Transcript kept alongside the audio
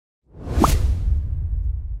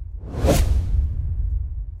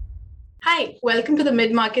Hi, welcome to the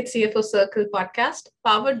Mid-Market CFO Circle podcast,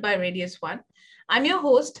 powered by Radius One. I'm your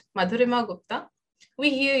host, Madhurima Gupta. We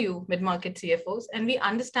hear you, mid-market CFOs, and we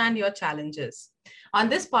understand your challenges. On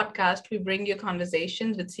this podcast, we bring you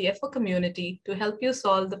conversations with CFO community to help you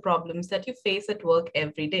solve the problems that you face at work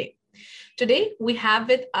every day. Today, we have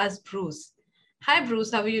with us Bruce. Hi,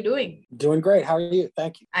 Bruce. How are you doing? Doing great. How are you?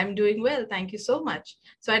 Thank you. I'm doing well. Thank you so much.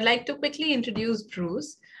 So I'd like to quickly introduce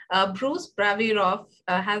Bruce. Bruce Braviroff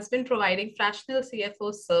has been providing fractional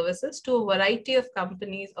CFO services to a variety of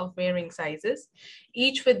companies of varying sizes,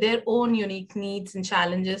 each with their own unique needs and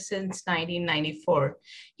challenges since 1994.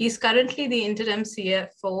 He's currently the interim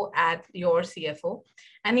CFO at Your CFO,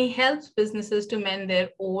 and he helps businesses to mend their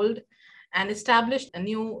old and establish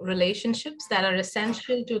new relationships that are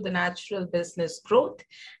essential to the natural business growth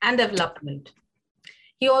and development.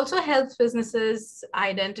 He also helps businesses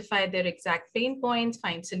identify their exact pain points,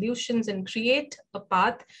 find solutions, and create a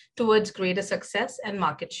path towards greater success and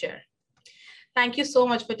market share. Thank you so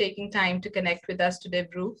much for taking time to connect with us today,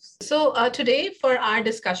 Bruce. So today for our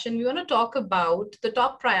discussion, we want to talk about the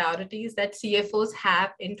top priorities that CFOs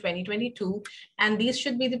have in 2022. And these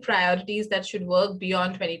should be the priorities that should work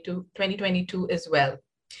beyond 2022 as well.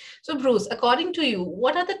 So Bruce, according to you,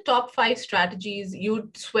 what are the top 5 strategies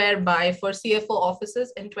you'd swear by for CFO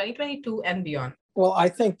offices in 2022 and beyond? Well, I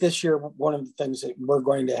think this year, one of the things that we're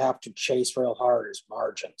going to have to chase real hard is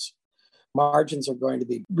margins. Margins are going to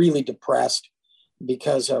be really depressed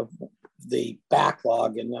because of the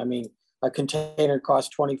backlog. And I mean, a container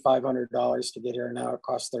costs $2,500 to get here, and now it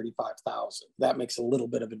costs $35,000. That makes a little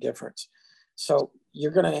bit of a difference. So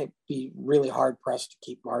you're going to be really hard pressed to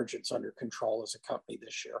keep margins under control as a company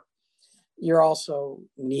this year. You also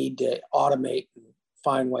need to automate and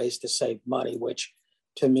find ways to save money, which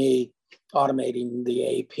to me, automating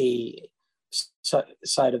the AP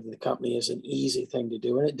side of the company is an easy thing to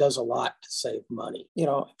do, and it does a lot to save money.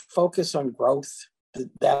 Focus on growth.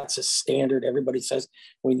 That's a standard. Everybody says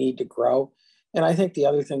we need to grow. And I think the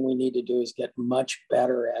other thing we need to do is get much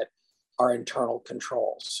better at our internal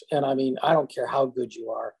controls. And I mean, I don't care how good you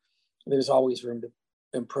are, there's always room to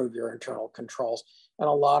improve your internal controls. And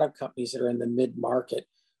a lot of companies that are in the mid-market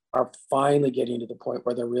are finally getting to the point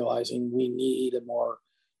where they're realizing we need a more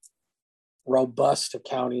robust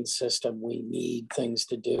accounting system. We need things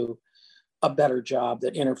to do a better job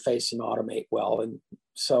that interface and automate well. And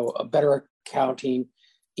so a better accounting,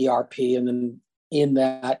 ERP, and then in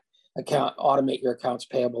that account, automate your accounts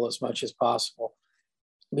payable as much as possible,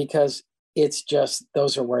 because it's just,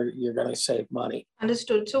 those are where you're going to save money.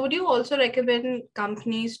 Understood. So would you also recommend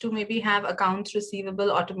companies to maybe have accounts receivable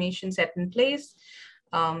automation set in place,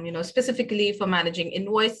 specifically for managing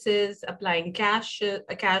invoices, applying cash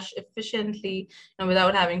efficiently, and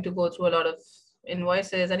without having to go through a lot of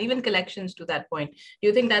invoices and even collections to that point? Do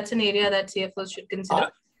you think that's an area that CFOs should consider?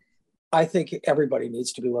 I think everybody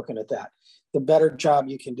needs to be looking at that. The better job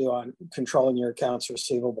you can do on controlling your accounts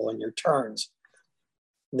receivable and your turns,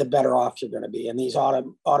 the better off you're going to be. And these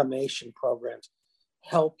automation programs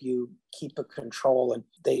help you keep a control, and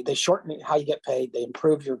they shorten how you get paid, they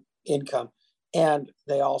improve your income, and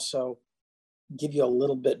they also give you a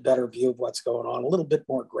little bit better view of what's going on, a little bit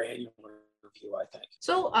more granular view, I think.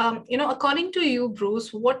 So, according to you,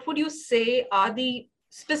 Bruce, what would you say are the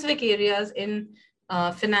specific areas in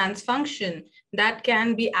finance function that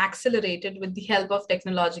can be accelerated with the help of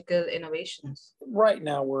technological innovations? Right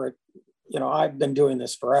now, I've been doing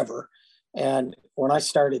this forever. And when I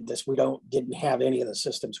started this, we didn't have any of the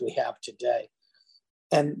systems we have today.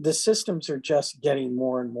 And the systems are just getting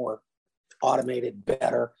more and more automated,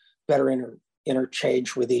 better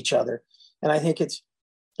interchange with each other. And I think it's,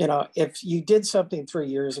 if you did something 3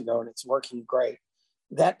 years ago and it's working great,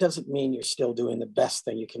 that doesn't mean you're still doing the best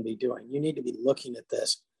thing you can be doing. You need to be looking at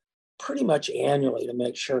this pretty much annually to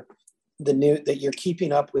make sure that you're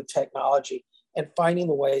keeping up with technology and finding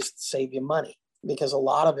the ways to save you money, because a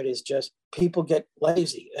lot of it is just people get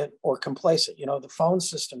lazy or complacent. The phone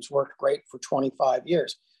systems worked great for 25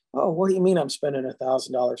 years. Oh, what do you mean I'm spending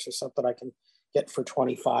 $1,000 for something I can get for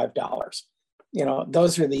 $25?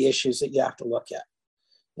 Those are the issues that you have to look at,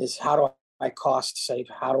 is how do I cost save?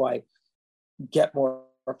 How do I get more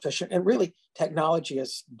efficient? And really, technology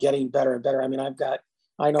is getting better and better. I mean,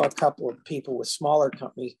 I know a couple of people with smaller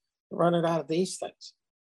companies running out of these things.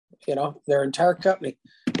 Their entire company,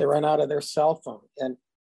 they run out of their cell phone. And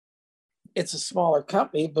it's a smaller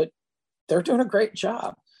company, but they're doing a great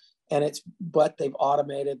job. But they've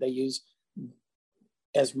automated, they use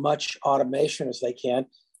as much automation as they can,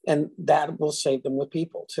 and that will save them with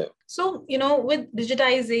people too. So, with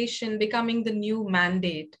digitization becoming the new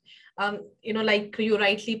mandate, like you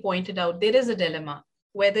rightly pointed out, there is a dilemma.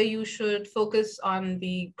 whether you should focus on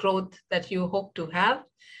the growth that you hope to have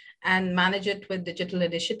and manage it with digital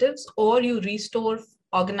initiatives, or you restore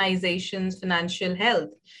organizations' financial health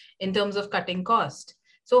in terms of cutting cost.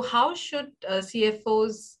 So how should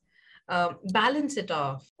CFOs balance it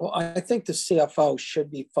off? Well, I think the CFO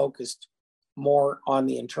should be focused more on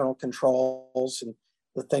the internal controls and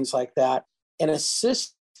the things like that and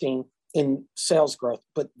assisting in sales growth.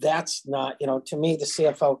 But that's not, to me, the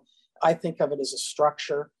CFO, I think of it as a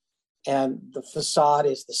structure, and the facade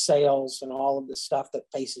is the sales and all of the stuff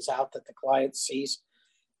that faces out that the client sees,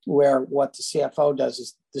 where what the CFO does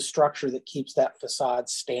is the structure that keeps that facade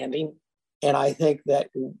standing. And I think that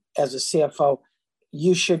as a CFO,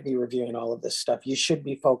 you should be reviewing all of this stuff. You should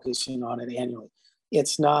be focusing on it annually.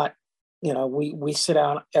 It's not, we sit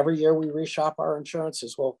down every year, we reshop our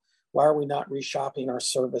insurances. Well, why are we not reshopping our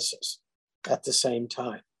services at the same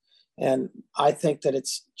time? And I think that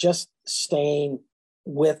it's just staying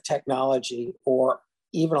with technology or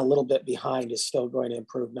even a little bit behind is still going to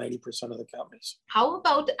improve 90% of the companies. How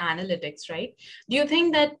about analytics, right? Do you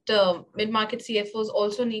think that mid-market CFOs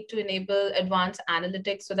also need to enable advanced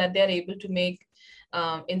analytics so that they're able to make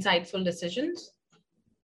insightful decisions?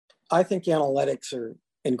 I think analytics are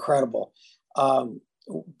incredible.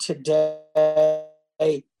 Today,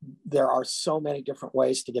 there are so many different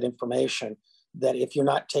ways to get information that if you're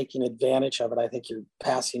not taking advantage of it, I think you're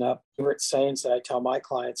passing up. Favorite sayings that I tell my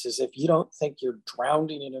clients is, if you don't think you're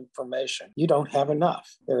drowning in information, you don't have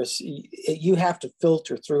enough. You have to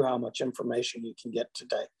filter through how much information you can get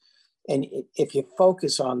today. And if you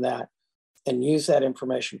focus on that and use that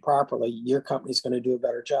information properly, your company's going to do a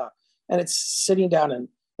better job. And it's sitting down and,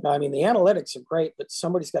 the analytics are great, but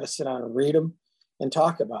somebody's got to sit down and read them and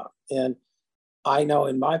talk about them. And I know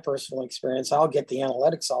in my personal experience, I'll get the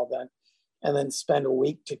analytics all done and then spend a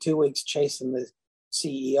week to 2 weeks chasing the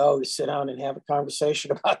CEO to sit down and have a conversation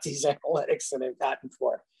about these analytics that they've gotten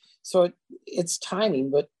for it. So it's timing,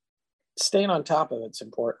 but staying on top of it's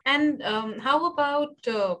important. And how about,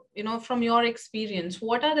 from your experience,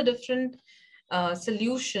 what are the different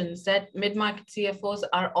solutions that mid-market CFOs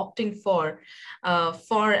are opting for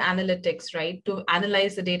analytics, right? To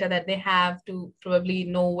analyze the data that they have, to probably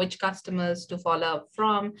know which customers to follow up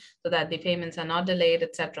from so that the payments are not delayed,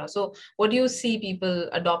 etc. So what do you see people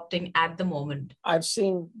adopting at the moment? I've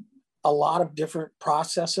seen a lot of different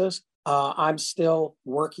processes. I'm still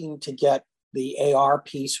working to get the AR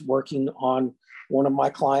piece working on one of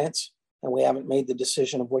my clients, and we haven't made the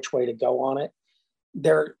decision of which way to go on it.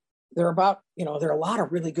 There are a lot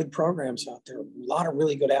of really good programs out there, a lot of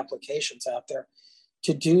really good applications out there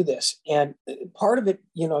to do this. And part of it,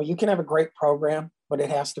 you can have a great program, but it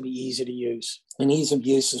has to be easy to use. And ease of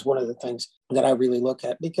use is one of the things that I really look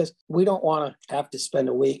at, because we don't want to have to spend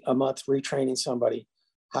a month retraining somebody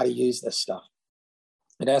how to use this stuff.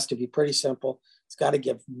 It has to be pretty simple. It's got to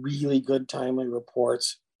give really good, timely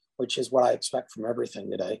reports, which is what I expect from everything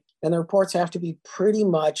today. And the reports have to be pretty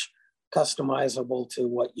much customizable to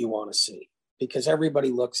what you want to see, because everybody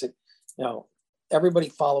looks at, everybody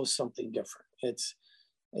follows something different.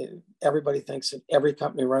 Everybody thinks that every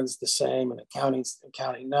company runs the same and accounting's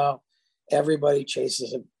accounting. No, everybody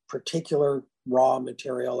chases a particular raw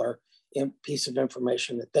material or piece of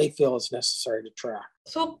information that they feel is necessary to track.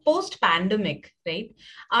 So post-pandemic, right,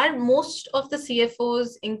 are most of the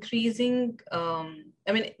CFOs increasing,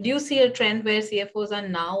 do you see a trend where CFOs are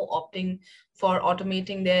now opting for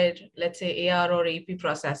automating their, let's say, AR or AP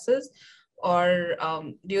processes? Or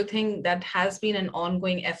do you think that has been an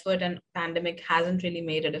ongoing effort and pandemic hasn't really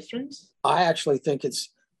made a difference? I actually think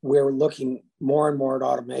we're looking more and more at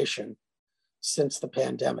automation since the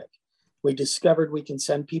pandemic. We discovered we can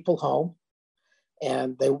send people home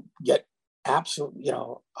and they get absolutely,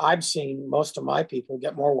 I've seen most of my people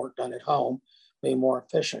get more work done at home, be more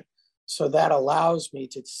efficient. So that allows me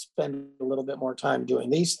to spend a little bit more time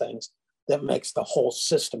doing these things that makes the whole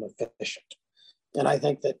system efficient. And I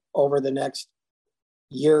think that over the next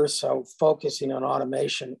year or so, focusing on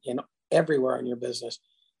automation everywhere in your business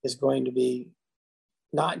is going to be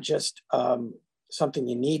not just something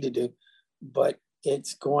you need to do, but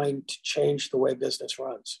it's going to change the way business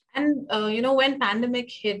runs. And, when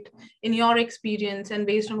pandemic hit, in your experience and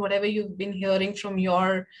based on whatever you've been hearing from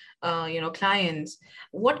your, clients,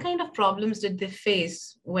 what kind of problems did they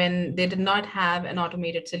face when they did not have an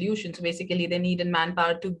automated solution? So basically they needed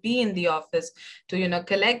manpower to be in the office to,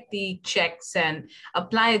 collect the checks and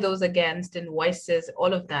apply those against invoices,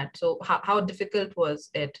 all of that. So how difficult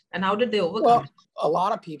was it and how did they overcome it? A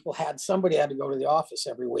lot of people somebody had to go to the office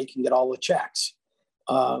every week and get all the checks.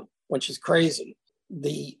 Which is crazy.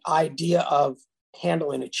 The idea of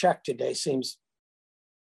handling a check today seems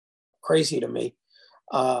crazy to me.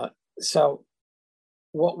 So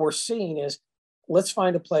what we're seeing is, let's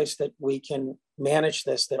find a place that we can manage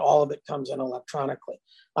this, that all of it comes in electronically.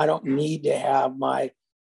 I don't need to have my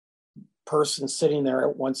person sitting there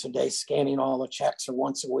once a day scanning all the checks, or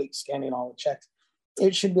once a week scanning all the checks.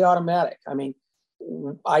 It should be automatic. I mean,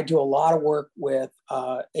 I do a lot of work with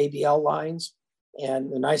ABL lines.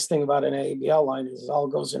 And the nice thing about an ABL line is it all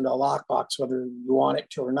goes into a lockbox, whether you want it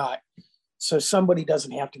to or not. So somebody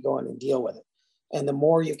doesn't have to go in and deal with it. And the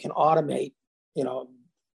more you can automate,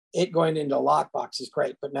 it going into a lockbox is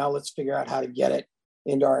great, but now let's figure out how to get it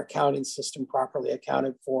into our accounting system properly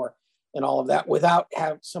accounted for and all of that without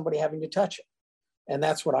somebody having to touch it. And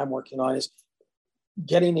that's what I'm working on, is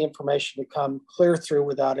getting the information to come clear through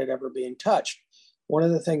without it ever being touched. One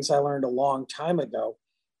of the things I learned a long time ago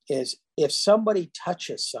is, if somebody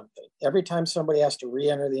touches something, every time somebody has to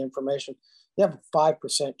re-enter the information, you have a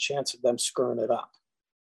 5% chance of them screwing it up.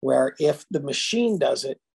 Where if the machine does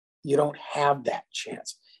it, you don't have that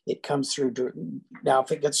chance. It comes through. Now,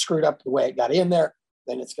 if it gets screwed up the way it got in there,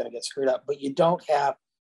 then it's going to get screwed up. But you don't have,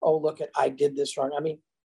 oh, look at, I did this wrong. I mean,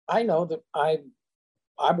 I know that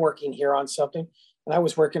I'm working here on something, and I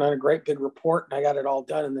was working on a great big report, and I got it all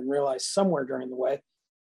done, and then realized somewhere during the way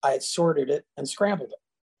I had sorted it and scrambled it.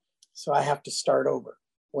 So I have to start over.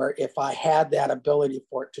 Where if I had that ability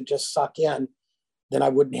for it to just suck in, then I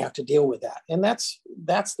wouldn't have to deal with that. And that's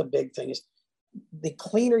the big thing, is the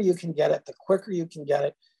cleaner you can get it, the quicker you can get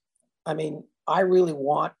it. I mean, I really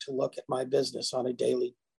want to look at my business on a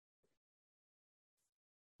daily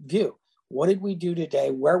view. What did we do today?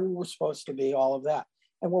 Where we were supposed to be, all of that.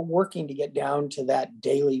 And we're working to get down to that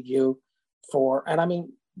daily view and I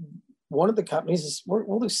mean, one of the companies is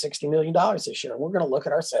we'll do $60 million this year. We're going to look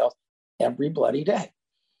at our sales every bloody day.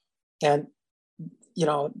 And,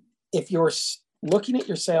 if you're looking at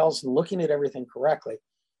your sales and looking at everything correctly,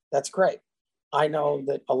 that's great. I know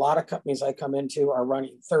that a lot of companies I come into are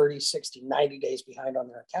running 30, 60, 90 days behind on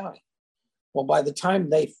their accounting. Well, by the time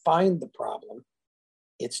they find the problem,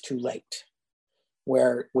 it's too late.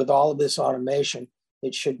 Where with all of this automation,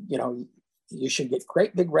 it should, you should get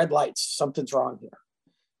great big red lights. Something's wrong here.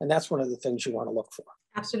 And that's one of the things you want to look for.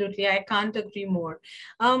 Absolutely. I can't agree more.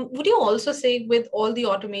 Would you also say, with all the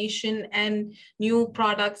automation and new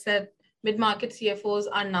products that mid-market CFOs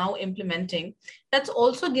are now implementing, that's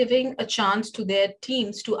also giving a chance to their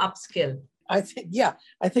teams to upskill? I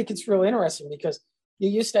think it's really interesting, because you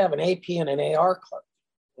used to have an AP and an AR clerk.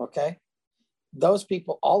 Okay. Those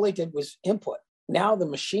people, all they did was input. Now the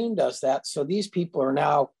machine does that. So these people are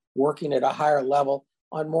now working at a higher level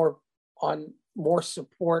on more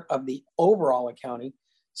support of the overall accounting.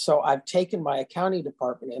 So I've taken my accounting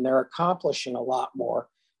department, and they're accomplishing a lot more,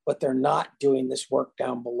 but they're not doing this work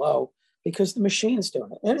down below because the machine's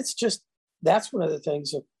doing it. And it's just, that's one of the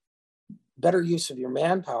things of better use of your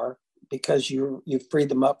manpower, because you've freed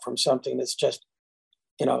them up from something that's just,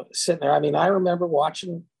 sitting there. I mean, I remember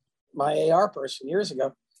watching my AR person years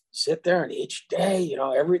ago sit there, and each day,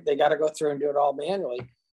 they got to go through and do it all manually.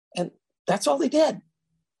 And that's all they did,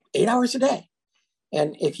 8 hours a day.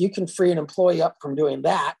 And if you can free an employee up from doing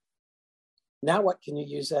that, now what can you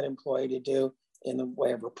use that employee to do in the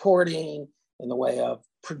way of reporting, in the way of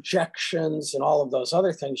projections, and all of those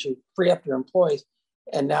other things? You free up your employees,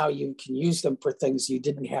 and now you can use them for things you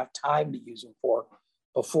didn't have time to use them for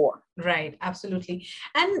before. Right, absolutely.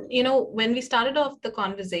 And, when we started off the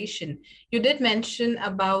conversation, you did mention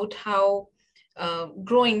about how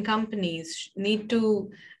growing companies need to,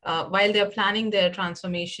 while they're planning their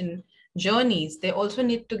transformation journeys, they also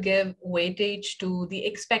need to give weightage to the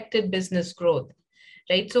expected business growth,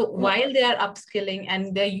 right? So while they are upskilling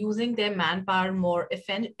and they're using their manpower more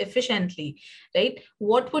efficiently, right,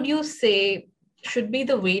 what would you say should be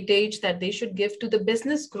the weightage that they should give to the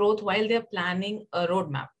business growth while they're planning a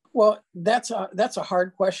roadmap? Well, that's a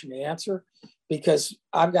hard question to answer, because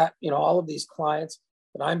I've got, all of these clients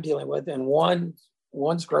that I'm dealing with, and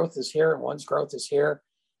one's growth is here and one's growth is here.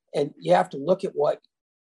 And you have to look at what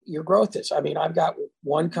your growth is. I mean, I've got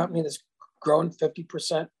one company that's grown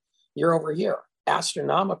 50% year over year,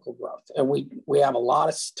 astronomical growth. And we have a lot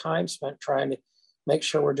of time spent trying to make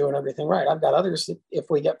sure we're doing everything right. I've got others that if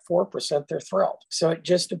we get 4%, they're thrilled. So it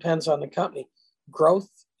just depends on the company. Growth,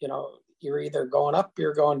 you're either going up or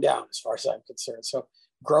you're going down, as far as I'm concerned. So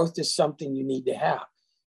growth is something you need to have.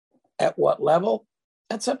 At what level?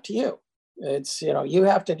 That's up to you. It's, you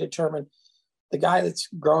have to determine. The guy that's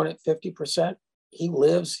growing at 50%, he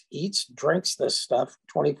lives, eats, drinks this stuff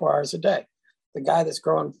 24 hours a day. The guy that's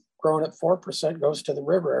growing at 4% goes to the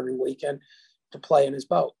river every weekend to play in his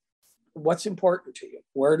boat. What's important to you?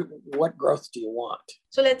 What growth do you want?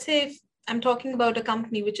 So let's say if I'm talking about a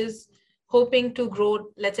company which is hoping to grow,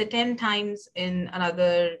 let's say 10 times in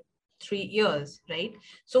another 3 years, right?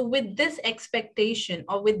 So with this expectation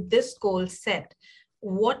or with this goal set,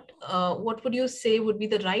 what would you say would be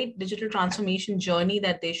the right digital transformation journey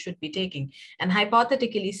that they should be taking? And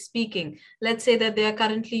hypothetically speaking, let's say that they are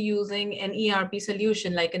currently using an ERP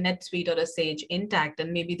solution like a NetSuite or a Sage Intact,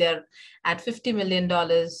 and maybe they're at $50 million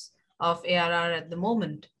of ARR at the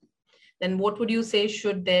moment. Then what would you say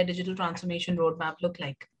should their digital transformation roadmap look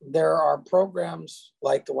like? There are programs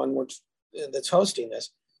like the one that's hosting this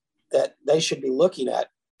that they should be looking at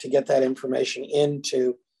to get that information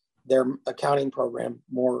into their accounting program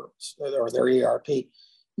more, or their ERP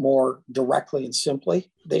more directly and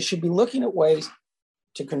simply. They should be looking at ways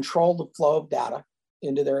to control the flow of data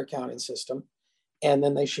into their accounting system. And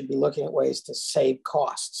then they should be looking at ways to save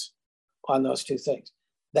costs on those two things.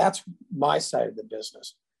 That's my side of the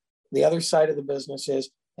business. The other side of the business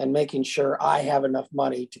is, and making sure I have enough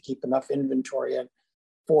money to keep enough inventory in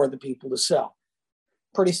for the people to sell.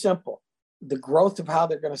 Pretty simple. The growth of how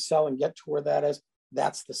they're going to sell and get to where that is,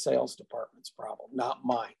 that's the sales department's problem, not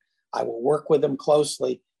mine. I will work with them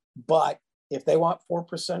closely, but if they want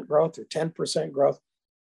 4% growth or 10% growth,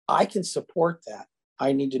 I can support that.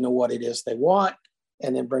 I need to know what it is they want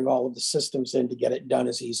and then bring all of the systems in to get it done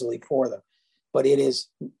as easily for them. But it is,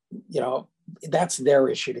 that's their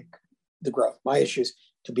issue, the growth. My issue is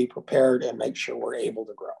to be prepared and make sure we're able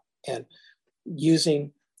to grow. And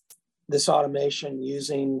using this automation,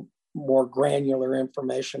 using more granular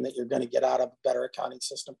information that you're going to get out of a better accounting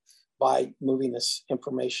system by moving this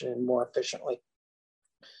information in more efficiently.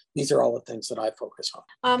 These are all the things that I focus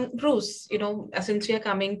on. Bruce, since we are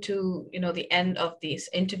coming to, the end of this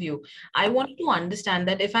interview, I want to understand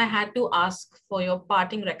that if I had to ask for your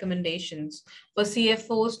parting recommendations for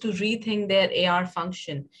CFOs to rethink their AR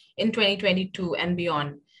function in 2022 and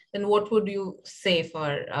beyond, then what would you say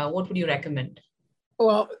what would you recommend?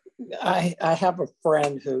 Well, I have a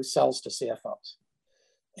friend who sells to CFOs,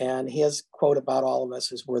 and his quote about all of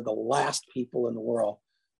us is, we're the last people in the world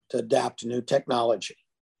to adapt to new technology.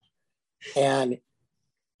 And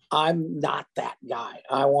I'm not that guy.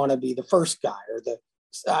 I want to be the first guy,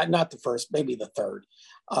 or not the first, maybe the third.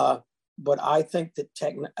 But I think that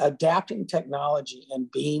adapting technology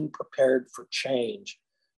and being prepared for change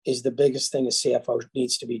is the biggest thing a CFO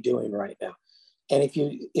needs to be doing right now. And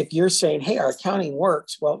if you're saying, hey, our accounting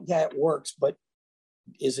works, well, yeah, it works, but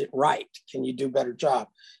is it right? Can you do a better job?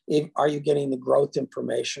 Are you getting the growth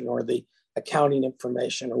information or the accounting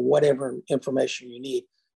information or whatever information you need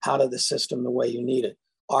out of the system the way you need it?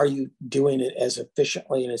 Are you doing it as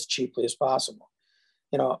efficiently and as cheaply as possible?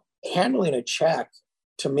 Handling a check,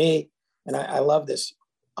 to me, and I love this,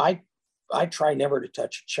 I try never to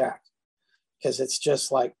touch a check, because it's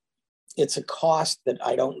just like, it's a cost that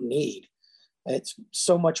I don't need. It's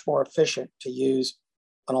so much more efficient to use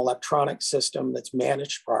an electronic system that's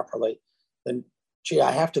managed properly than, gee,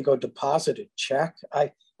 I have to go deposit a check.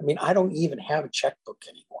 I don't even have a checkbook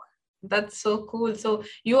anymore. That's so cool. So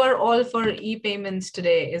you are all for e-payments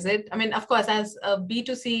today, is it? Of course, as a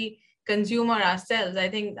B2C consumer ourselves, I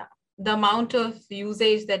think the amount of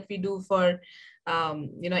usage that we do for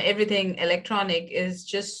everything electronic is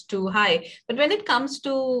just too high. But when it comes to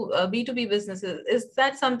B2B businesses, is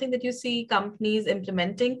that something that you see companies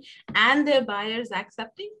implementing and their buyers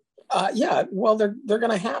accepting? Yeah, well, they're going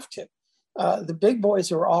to have to. The big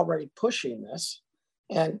boys are already pushing this.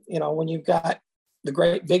 And, when you've got the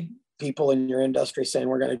great big people in your industry saying,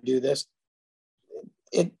 we're going to do this,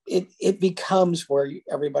 it becomes where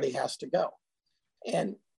everybody has to go.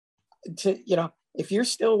 And if you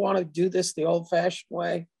still want to do this the old-fashioned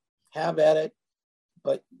way, have at it.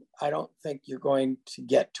 But I don't think you're going to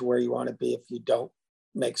get to where you want to be if you don't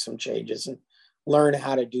make some changes and learn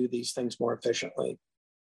how to do these things more efficiently.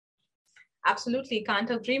 Absolutely. Can't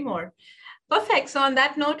agree more. Perfect. So on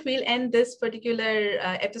that note, we'll end this particular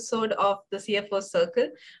episode of the CFO Circle,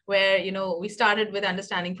 where, we started with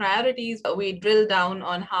understanding priorities. We drilled down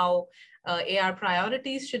on how AR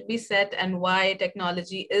priorities should be set and why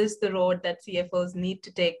technology is the road that CFOs need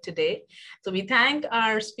to take today. So we thank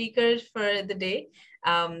our speakers for the day,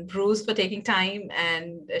 Bruce for taking time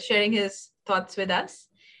and sharing his thoughts with us.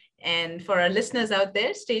 And for our listeners out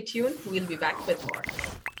there, stay tuned. We'll be back with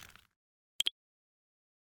more.